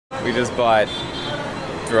We just bought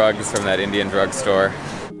drugs from that Indian drugstore.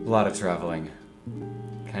 A lot of traveling.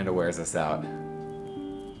 Kind of wears us out.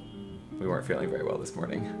 We weren't feeling very well this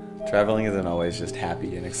morning. Traveling isn't always just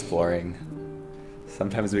happy and exploring.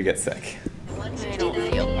 Sometimes we get sick. I don't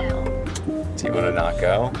feel well. Do you want to not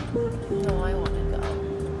go? No, I want to go.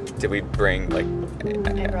 Did we bring like... I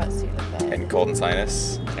brought Sudafed. And cold and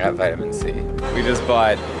sinus? I got vitamin C. We just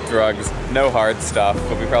bought drugs, no hard stuff,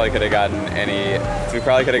 but we probably could have gotten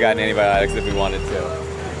antibiotics if we wanted to.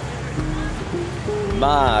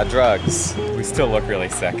 Drugs. We still look really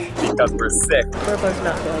sick because we're sick. We're both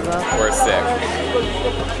not feeling well. We're sick.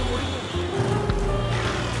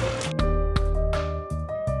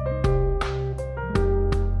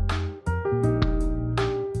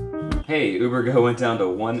 Hey, Uber Go went down to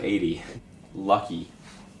 180. Lucky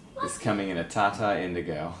is coming in a Tata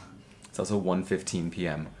Indigo. It's also 1:15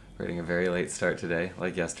 p.m. We're getting a very late start today,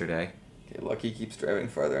 like yesterday. Okay, Lucky keeps driving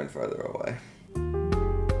farther and farther away.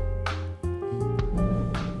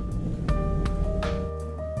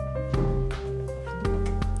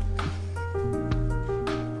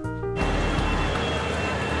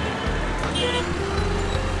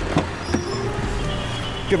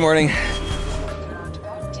 Good morning.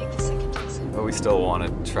 But we still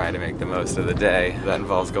want to try to make the most of the day. That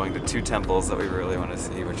involves going to 2 temples that we really want to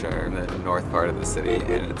see, which are in the north part of the city,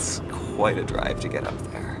 and it's quite a drive to get up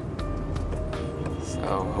there.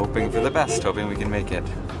 So, hoping for the best, hoping we can make it.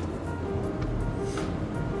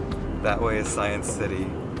 That way is Science City.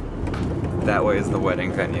 That way is the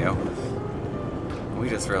wedding venue. We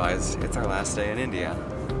just realized it's our last day in India.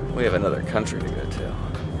 We have another country to go to.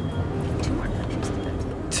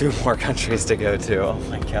 2 more countries to go to. Oh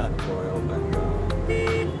my god.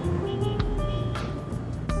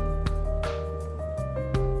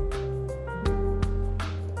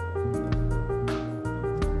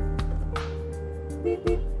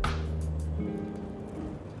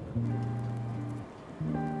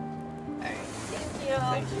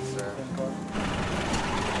 Thank you, sir.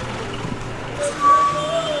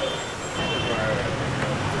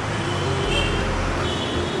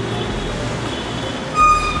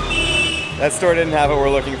 That store didn't have what we're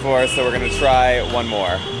looking for, so we're gonna try one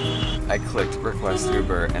more. I clicked request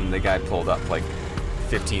Uber and the guy pulled up like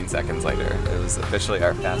 15 seconds later. It was officially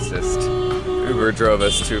our fastest. Uber drove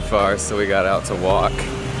us too far, so we got out to walk.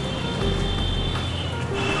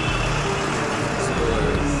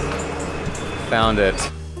 Found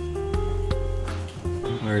it.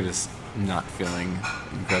 We were just not feeling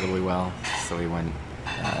incredibly well, so we went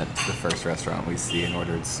to the first restaurant we see and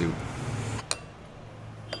ordered soup.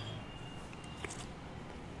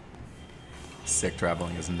 Sick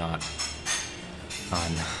traveling is not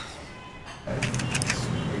fun. We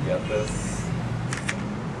got this.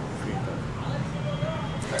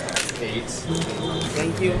 That's 8.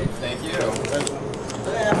 Thank you. Thank you.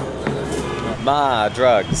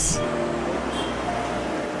 Drugs.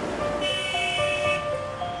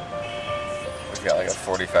 We've got like a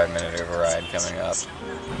 45-minute override coming up.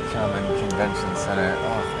 Common Convention Center.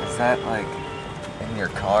 Oh, is that like in your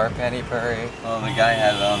car, Penny Puri? Oh, the guy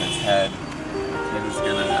had it on his head. He was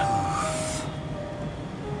gonna...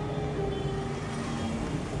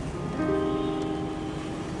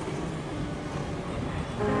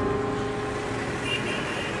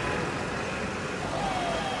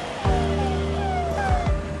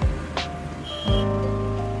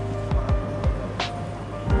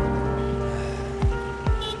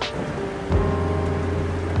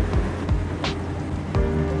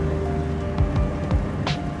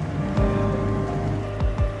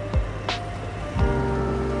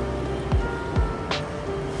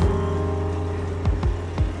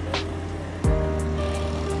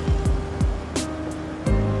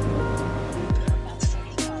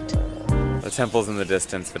 Temples in the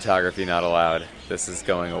distance, photography not allowed. This is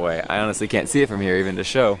going away. I honestly can't see it from here even to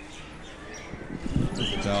show.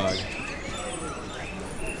 There's a dog.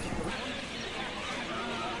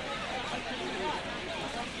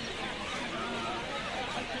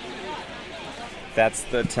 That's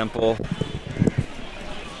the temple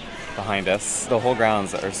behind us. The whole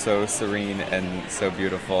grounds are so serene and so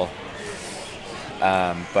beautiful.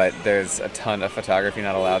 But there's a ton of photography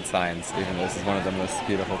not allowed signs, even though this is one of the most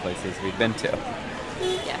beautiful places we've been to.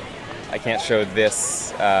 Yeah. I can't show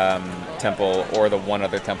this temple or the one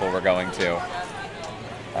other temple we're going to.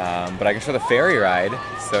 But I can show the ferry ride.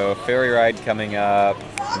 So ferry ride coming up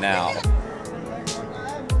now.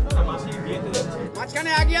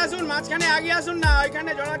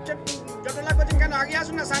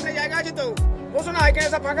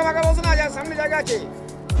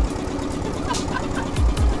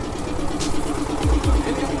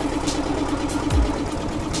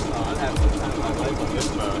 on this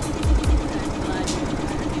boat.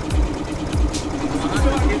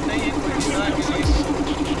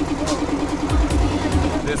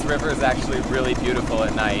 This river is actually really beautiful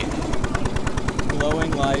at night.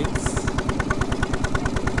 Glowing lights,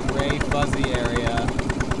 gray fuzzy area,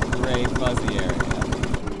 gray fuzzy area.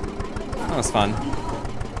 That was fun.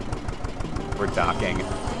 We're docking.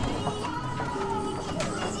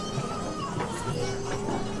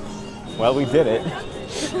 Well, we did it.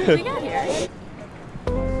 We got here.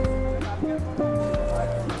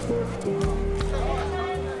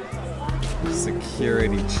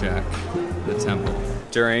 Security check. The temple.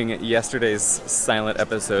 During yesterday's silent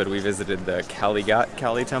episode, we visited the Kali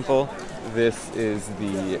Temple. This is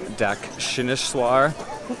the Dakshineswar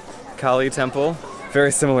Kali Temple.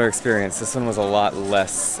 Very similar experience. This one was a lot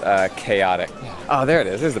less chaotic. Oh, there it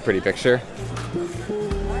is. There's a pretty picture.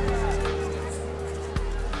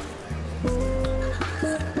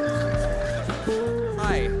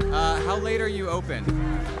 Hi. How late are you open?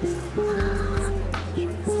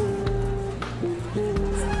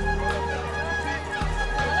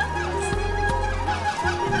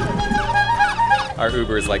 Our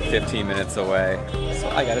Uber is like 15 minutes away, so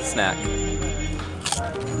I got a snack.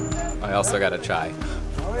 I also got a chai.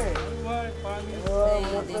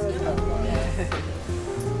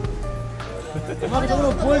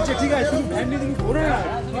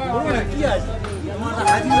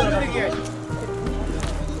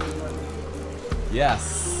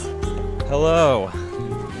 Yes. Hello.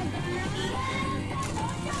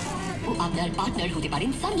 আপনার partner হতে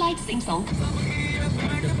পারেন Sunlight Singh song.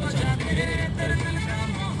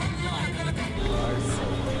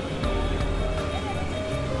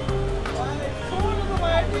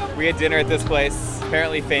 We had dinner at this place,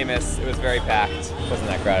 apparently famous. It was very packed. It wasn't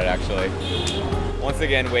that crowded actually. Once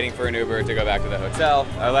again, waiting for an Uber to go back to the hotel.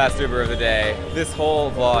 Our last Uber of the day. This whole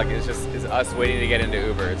vlog is us waiting to get into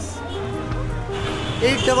Ubers.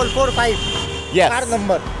 8445. Yes. Car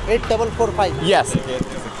number 8445. Yes.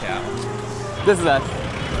 There's a cow. This is that.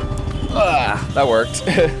 That worked.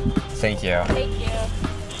 Thank you. Thank you.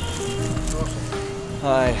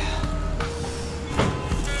 Hi.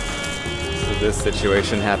 So this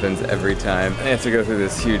situation happens every time. I have to go through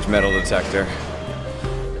this huge metal detector.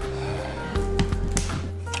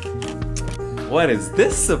 What is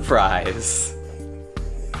this surprise?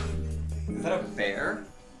 Is that a bear?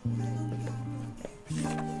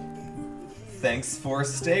 Thanks for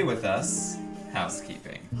stay with us.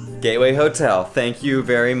 Housekeeping. Gateway Hotel, thank you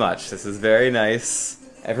very much. This is very nice.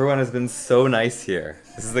 Everyone has been so nice here.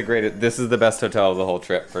 This is the best hotel of the whole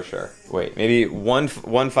trip for sure. Wait, maybe one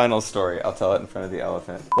final story. I'll tell it in front of the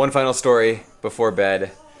elephant. One final story before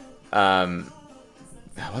bed.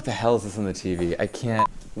 What the hell is this on the TV? I can't.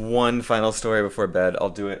 One final story before bed.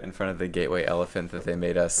 I'll do it in front of the Gateway Elephant that they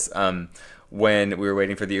made us. When we were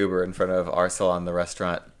waiting for the Uber in front of Arsalan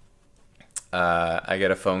Restaurant, I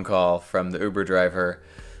get a phone call from the Uber driver,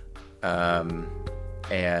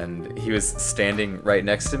 and he was standing right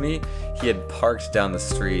next to me. He had parked down the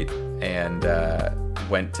street and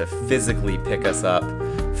went to physically pick us up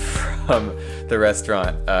from the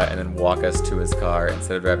restaurant and then walk us to his car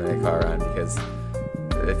instead of driving the car around, because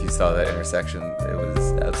if you saw that intersection, it was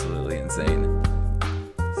absolutely insane.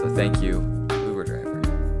 So thank you, Uber driver.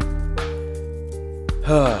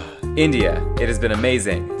 India, it has been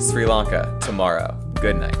amazing. Sri Lanka, tomorrow.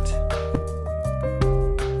 Good night.